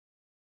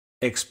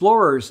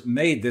Explorers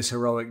made this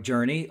heroic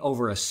journey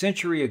over a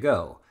century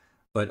ago,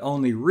 but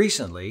only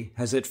recently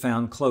has it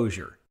found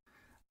closure.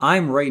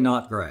 I'm Ray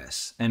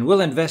Notgrass, and we'll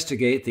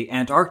investigate the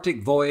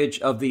Antarctic voyage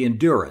of the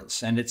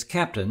Endurance and its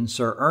captain,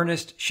 Sir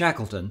Ernest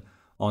Shackleton,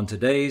 on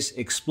today's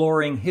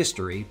Exploring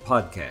History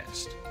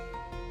podcast.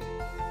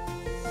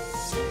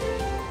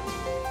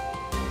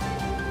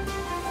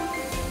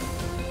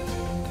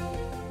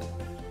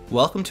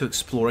 Welcome to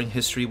Exploring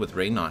History with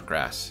Ray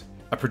Notgrass,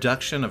 a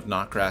production of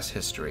Notgrass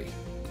History.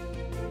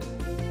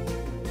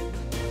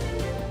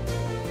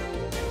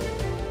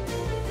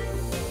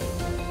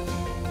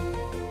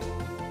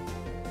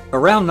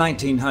 Around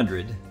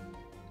 1900,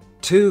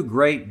 two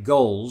great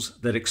goals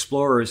that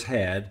explorers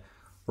had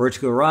were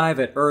to arrive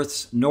at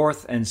Earth's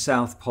north and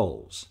south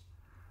poles.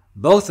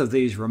 Both of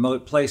these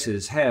remote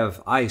places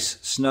have ice,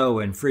 snow,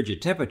 and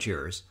frigid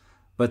temperatures,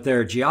 but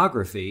their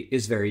geography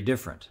is very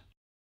different.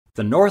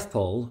 The North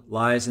Pole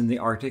lies in the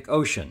Arctic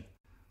Ocean,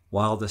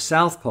 while the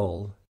South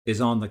Pole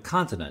is on the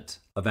continent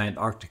of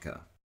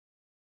Antarctica.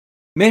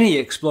 Many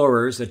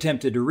explorers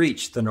attempted to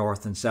reach the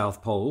North and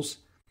South Poles.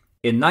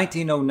 In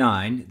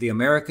 1909, the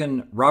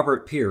American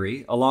Robert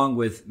Peary, along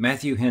with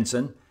Matthew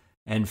Henson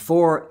and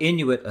four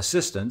Inuit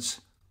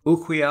assistants,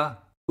 Ukwia,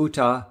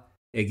 Uta,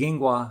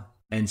 Egingwa,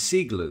 and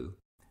Siglu,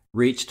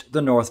 reached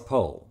the North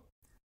Pole.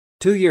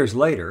 2 years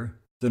later,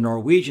 the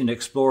Norwegian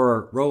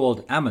explorer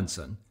Roald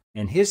Amundsen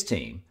and his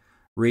team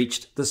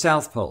reached the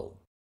South Pole.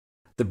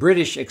 The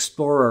British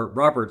explorer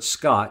Robert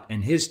Scott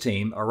and his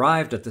team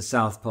arrived at the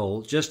South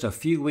Pole just a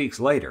few weeks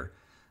later,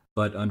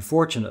 but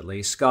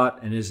unfortunately Scott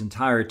and his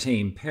entire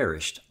team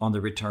perished on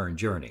the return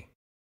journey.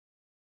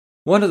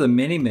 One of the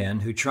many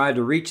men who tried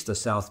to reach the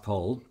South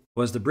Pole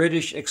was the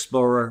British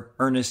explorer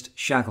Ernest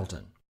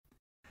Shackleton.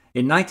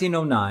 In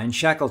 1909,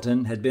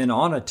 Shackleton had been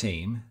on a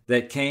team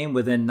that came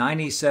within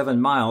 97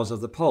 miles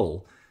of the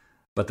pole,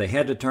 but they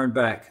had to turn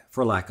back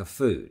for lack of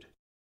food.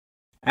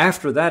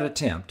 After that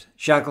attempt,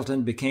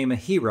 Shackleton became a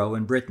hero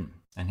in Britain,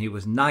 and he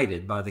was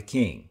knighted by the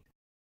king.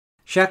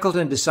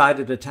 Shackleton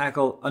decided to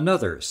tackle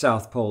another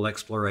South Pole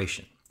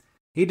exploration.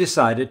 He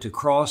decided to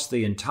cross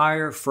the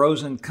entire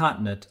frozen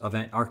continent of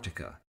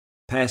Antarctica,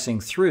 passing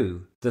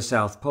through the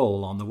South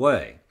Pole on the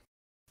way.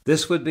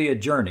 This would be a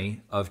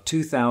journey of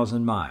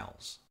 2,000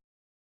 miles.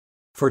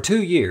 For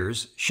 2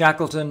 years,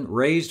 Shackleton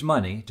raised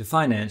money to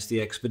finance the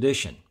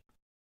expedition.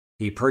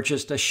 He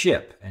purchased a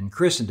ship and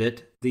christened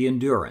it the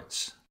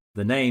Endurance.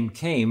 The name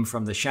came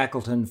from the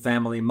Shackleton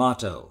family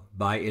motto,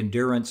 "By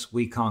endurance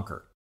we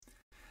conquer."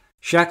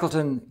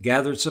 Shackleton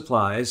gathered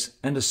supplies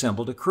and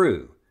assembled a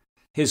crew.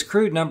 His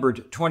crew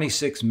numbered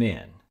 26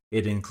 men.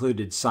 It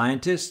included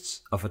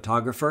scientists, a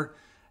photographer,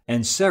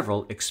 and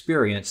several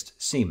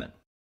experienced seamen.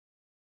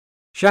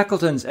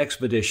 Shackleton's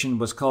expedition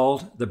was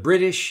called the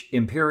British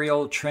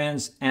Imperial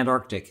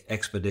Trans-Antarctic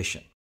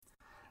Expedition.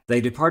 They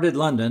departed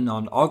London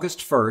on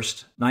August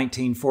 1,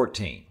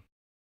 1914.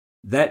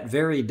 That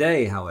very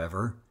day,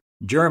 however,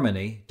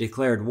 Germany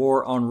declared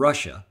war on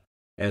Russia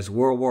as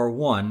World War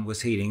I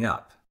was heating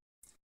up.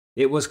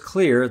 It was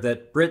clear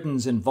that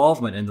Britain's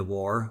involvement in the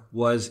war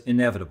was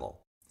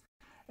inevitable.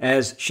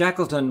 As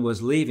Shackleton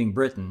was leaving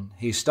Britain,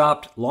 he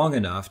stopped long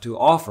enough to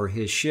offer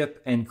his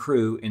ship and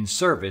crew in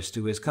service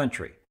to his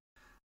country.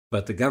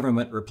 But the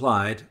government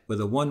replied with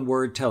a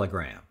one-word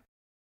telegram: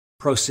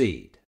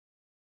 proceed.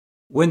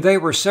 When they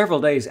were several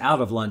days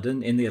out of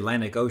London in the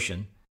Atlantic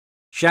Ocean,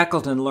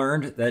 Shackleton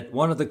learned that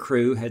one of the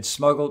crew had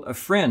smuggled a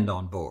friend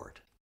on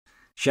board.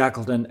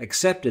 Shackleton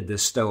accepted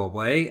this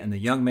stowaway, and the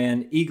young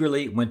man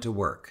eagerly went to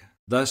work.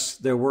 Thus,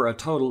 there were a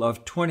total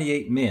of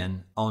 28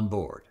 men on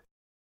board.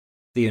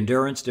 The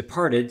Endurance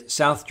departed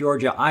South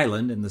Georgia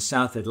Island in the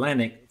South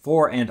Atlantic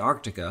for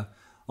Antarctica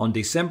on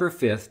December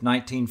 5,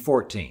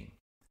 1914.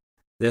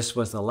 This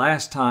was the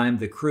last time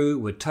the crew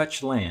would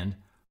touch land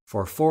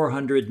for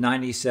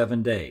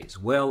 497 days,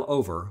 well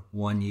over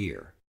 1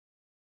 year.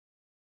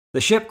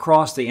 The ship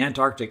crossed the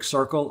Antarctic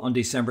Circle on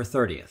December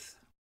 30th.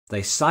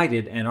 They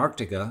sighted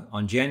Antarctica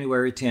on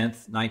January 10,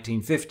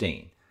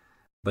 1915,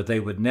 but they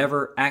would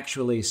never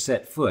actually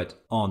set foot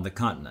on the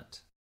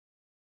continent.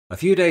 A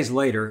few days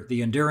later,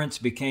 the Endurance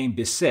became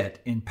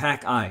beset in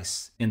pack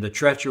ice in the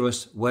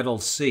treacherous Weddell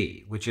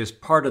Sea, which is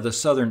part of the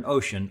Southern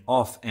Ocean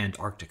off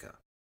Antarctica.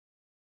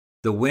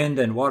 The wind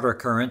and water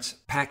currents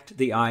packed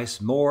the ice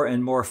more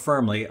and more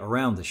firmly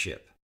around the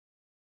ship.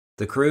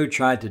 The crew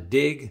tried to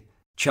dig,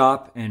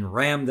 chop, and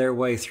ram their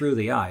way through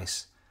the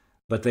ice,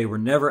 but they were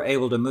never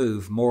able to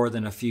move more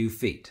than a few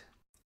feet.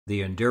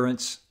 The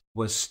Endurance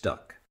was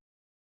stuck.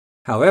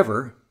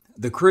 However,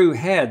 the crew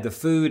had the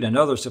food and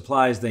other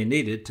supplies they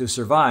needed to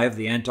survive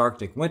the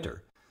Antarctic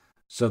winter,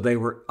 so they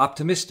were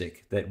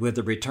optimistic that with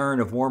the return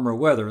of warmer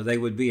weather they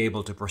would be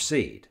able to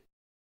proceed.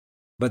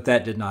 But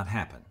that did not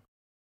happen.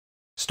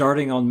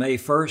 Starting on May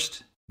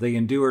 1st, they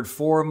endured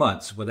 4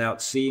 months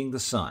without seeing the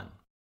sun.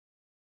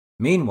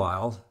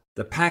 Meanwhile,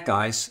 the pack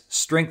ice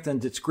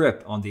strengthened its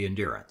grip on the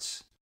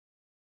Endurance.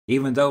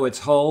 Even though its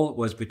hull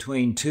was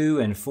between 2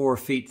 and 4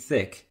 feet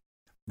thick,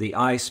 the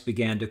ice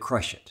began to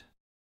crush it.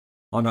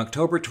 On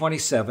October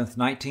 27,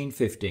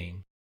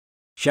 1915,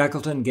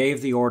 Shackleton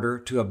gave the order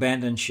to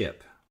abandon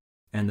ship,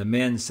 and the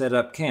men set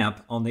up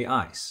camp on the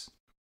ice.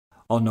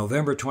 On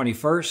November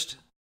 21st,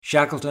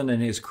 Shackleton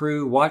and his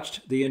crew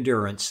watched the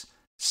Endurance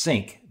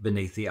sink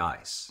beneath the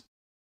ice.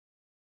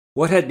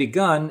 What had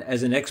begun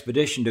as an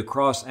expedition to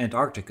cross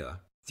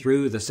Antarctica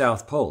through the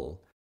South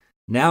Pole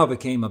now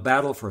became a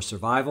battle for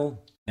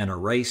survival and a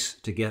race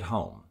to get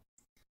home.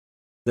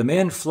 The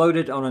men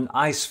floated on an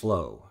ice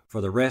floe for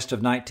the rest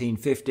of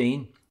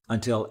 1915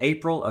 until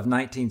April of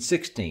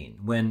 1916,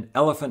 when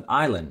Elephant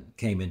Island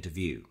came into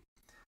view.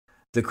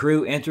 The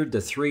crew entered the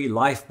 3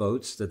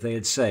 lifeboats that they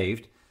had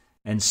saved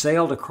and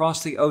sailed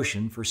across the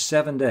ocean for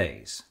 7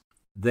 days.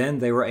 Then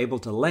they were able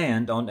to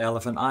land on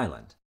Elephant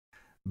Island.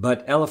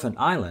 But Elephant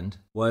Island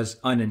was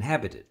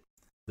uninhabited.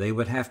 They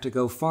would have to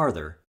go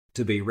farther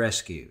to be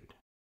rescued.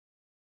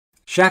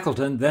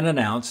 Shackleton then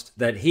announced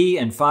that he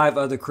and 5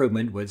 other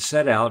crewmen would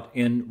set out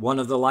in one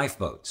of the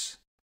lifeboats.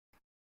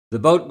 The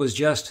boat was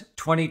just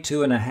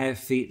 22.5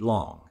 feet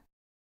long.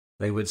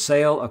 They would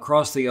sail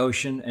across the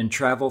ocean and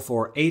travel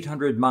for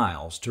 800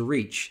 miles to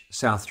reach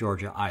South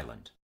Georgia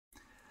Island.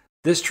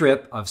 This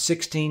trip of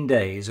 16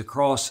 days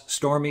across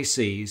stormy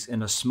seas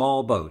in a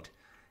small boat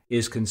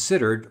is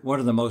considered one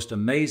of the most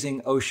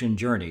amazing ocean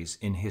journeys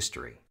in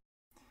history.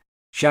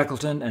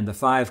 Shackleton and the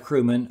 5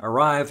 crewmen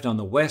arrived on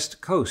the west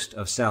coast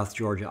of South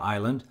Georgia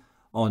Island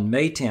on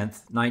May 10,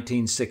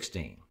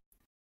 1916.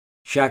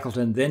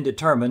 Shackleton then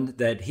determined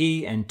that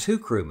he and 2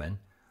 crewmen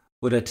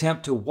would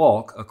attempt to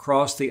walk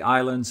across the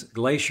island's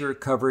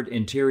glacier-covered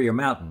interior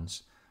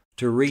mountains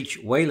to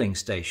reach whaling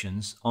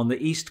stations on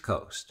the east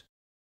coast.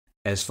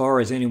 As far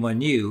as anyone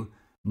knew,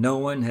 no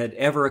one had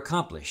ever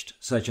accomplished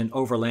such an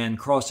overland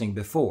crossing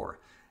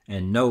before,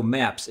 and no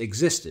maps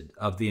existed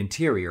of the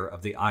interior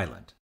of the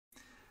island.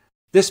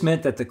 This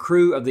meant that the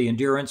crew of the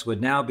Endurance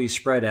would now be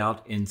spread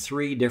out in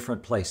 3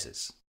 different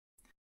places.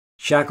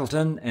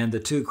 Shackleton and the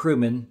 2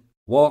 crewmen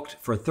walked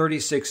for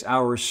 36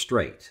 hours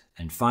straight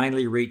and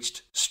finally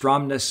reached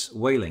Stromness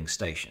whaling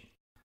station.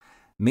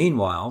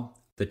 Meanwhile,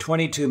 the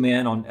 22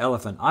 men on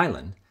Elephant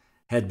Island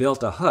had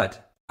built a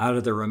hut out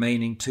of the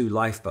remaining 2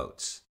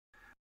 lifeboats.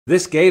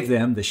 This gave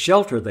them the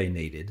shelter they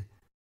needed,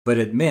 but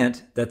it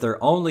meant that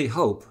their only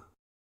hope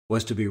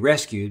was to be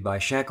rescued by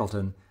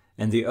Shackleton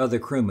and the other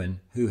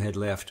crewmen who had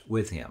left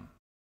with him.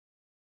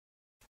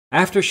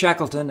 After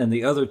Shackleton and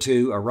the other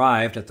 2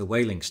 arrived at the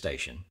whaling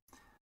station,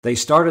 they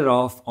started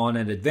off on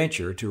an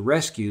adventure to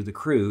rescue the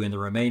crew in the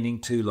remaining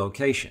 2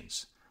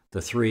 locations,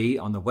 the 3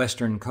 on the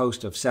western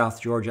coast of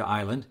South Georgia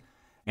Island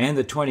and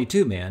the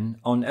 22 men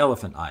on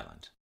Elephant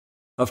Island.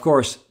 Of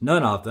course,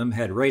 none of them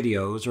had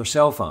radios or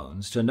cell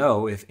phones to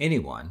know if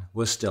anyone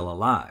was still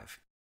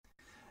alive.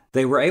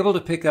 They were able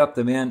to pick up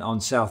the men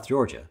on South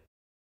Georgia,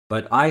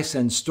 but ice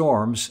and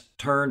storms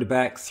turned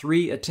back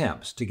 3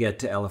 attempts to get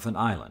to Elephant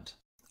Island.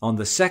 On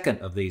the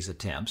second of these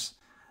attempts,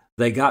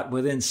 they got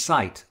within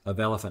sight of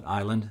Elephant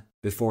Island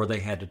before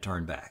they had to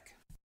turn back.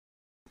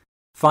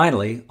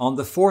 Finally, on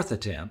the 4th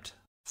attempt,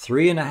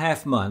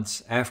 3.5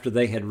 months after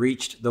they had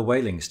reached the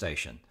whaling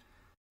station,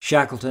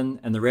 Shackleton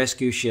and the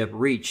rescue ship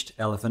reached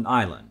Elephant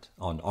Island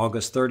on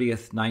August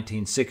 30th,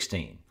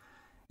 1916.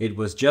 It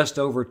was just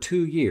over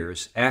 2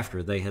 years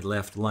after they had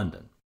left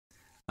London.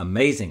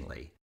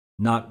 Amazingly,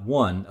 not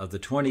one of the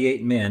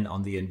 28 men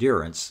on the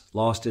Endurance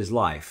lost his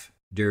life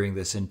during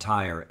this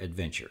entire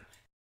adventure.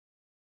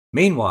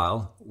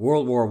 Meanwhile,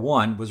 World War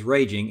I was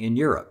raging in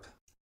Europe.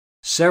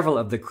 Several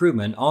of the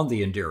crewmen on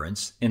the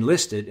Endurance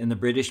enlisted in the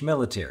British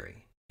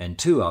military, and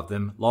 2 of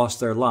them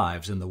lost their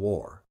lives in the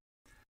war.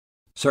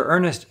 Sir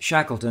Ernest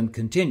Shackleton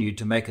continued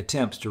to make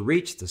attempts to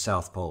reach the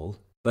South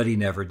Pole, but he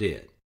never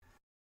did.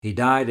 He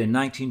died in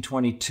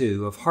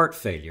 1922 of heart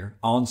failure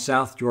on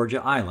South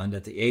Georgia Island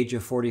at the age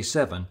of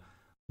 47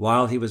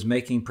 while he was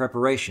making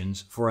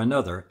preparations for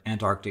another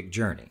Antarctic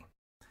journey.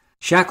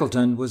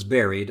 Shackleton was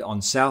buried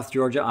on South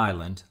Georgia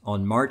Island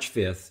on March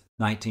 5,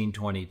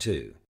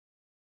 1922.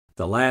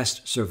 The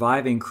last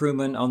surviving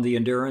crewman on the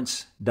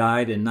Endurance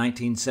died in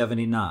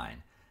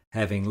 1979,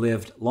 having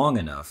lived long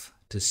enough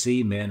to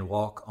see men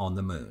walk on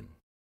the moon.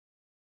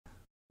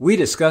 We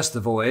discussed the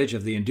voyage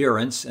of the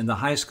Endurance in the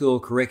high school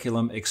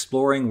curriculum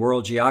Exploring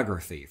World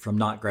Geography from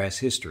Knotgrass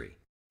History.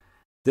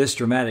 This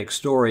dramatic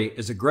story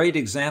is a great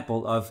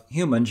example of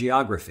human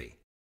geography.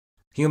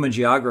 Human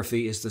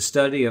geography is the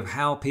study of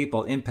how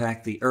people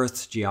impact the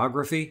Earth's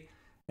geography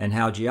and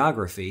how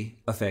geography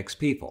affects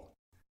people.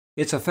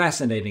 It's a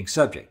fascinating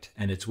subject,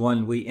 and it's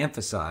one we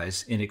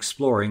emphasize in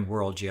Exploring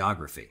World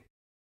Geography.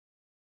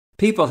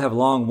 People have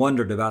long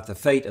wondered about the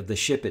fate of the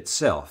ship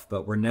itself,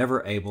 but were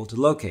never able to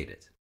locate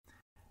it.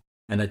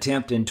 An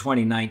attempt in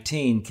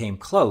 2019 came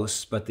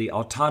close, but the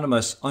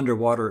Autonomous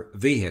Underwater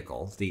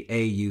Vehicle, the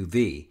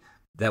AUV,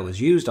 that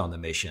was used on the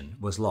mission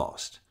was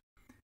lost.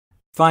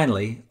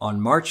 Finally, on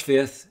March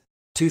 5,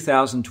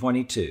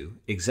 2022,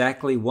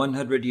 exactly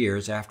 100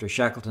 years after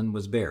Shackleton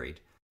was buried,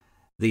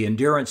 the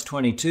Endurance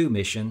 22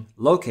 mission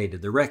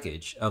located the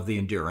wreckage of the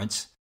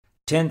Endurance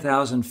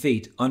 10,000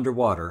 feet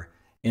underwater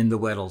in the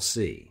Weddell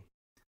Sea.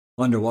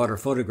 Underwater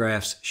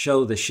photographs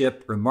show the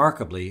ship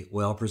remarkably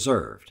well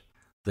preserved.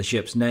 The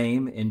ship's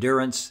name,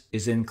 Endurance,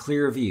 is in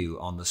clear view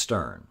on the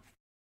stern.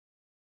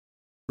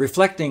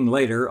 Reflecting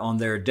later on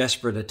their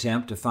desperate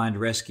attempt to find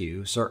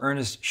rescue, Sir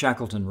Ernest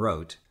Shackleton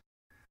wrote,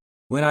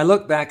 "When I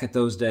look back at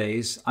those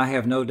days, I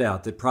have no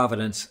doubt that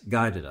Providence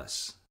guided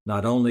us,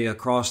 not only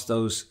across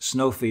those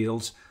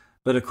snowfields,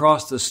 but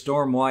across the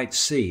storm-white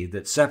sea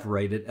that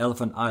separated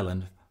Elephant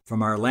Island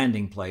from our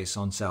landing place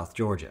on South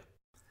Georgia.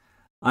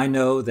 I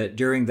know that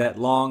during that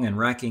long and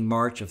racking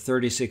march of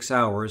 36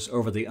 hours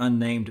over the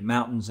unnamed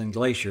mountains and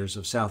glaciers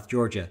of South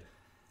Georgia,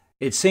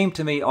 it seemed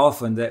to me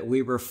often that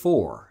we were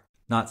 4,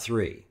 not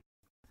 3.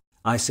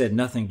 I said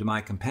nothing to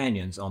my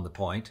companions on the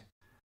point,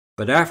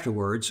 but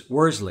afterwards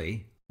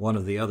Worsley, one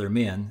of the other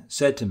men,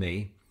 said to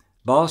me,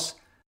 'Boss,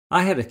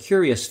 I had a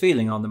curious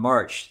feeling on the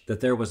march that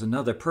there was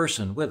another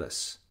person with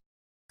us.'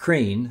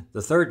 Crean,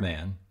 the third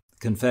man,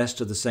 confessed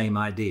to the same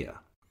idea.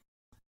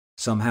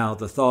 Somehow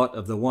the thought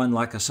of the one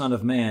like a son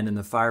of man in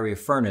the fiery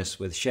furnace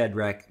with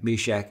Shadrach,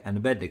 Meshach, and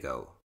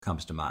Abednego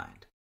comes to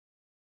mind."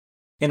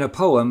 In a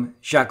poem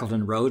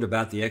Shackleton wrote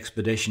about the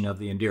expedition of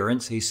the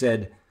Endurance, he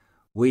said,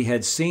 "We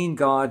had seen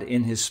God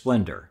in his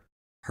splendor,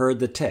 heard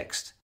the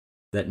text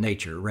that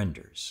nature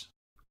renders."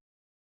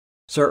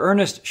 Sir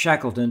Ernest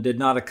Shackleton did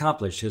not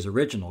accomplish his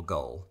original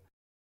goal,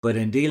 but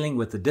in dealing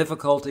with the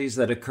difficulties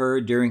that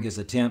occurred during his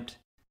attempt,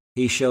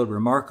 he showed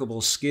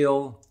remarkable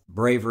skill,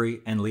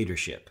 bravery, and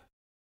leadership.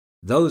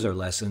 Those are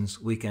lessons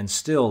we can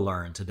still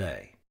learn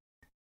today.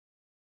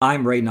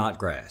 I'm Ray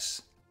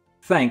Notgrass.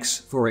 Thanks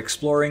for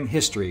exploring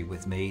history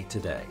with me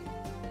today.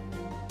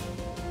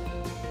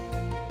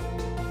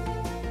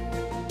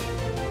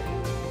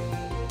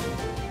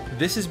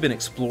 This has been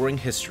Exploring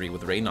History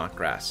with Ray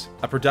Notgrass,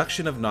 a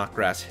production of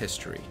Notgrass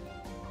History.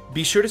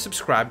 Be sure to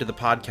subscribe to the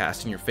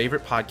podcast in your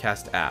favorite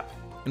podcast app,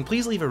 and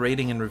please leave a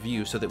rating and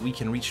review so that we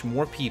can reach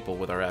more people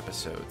with our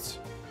episodes.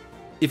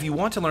 If you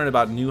want to learn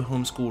about new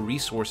homeschool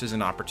resources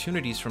and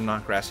opportunities from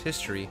Notgrass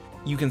History,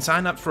 you can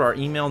sign up for our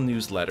email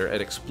newsletter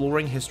at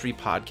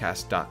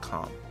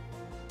exploringhistorypodcast.com.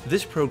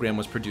 This program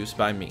was produced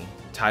by me,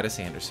 Titus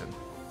Anderson.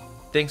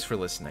 Thanks for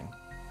listening.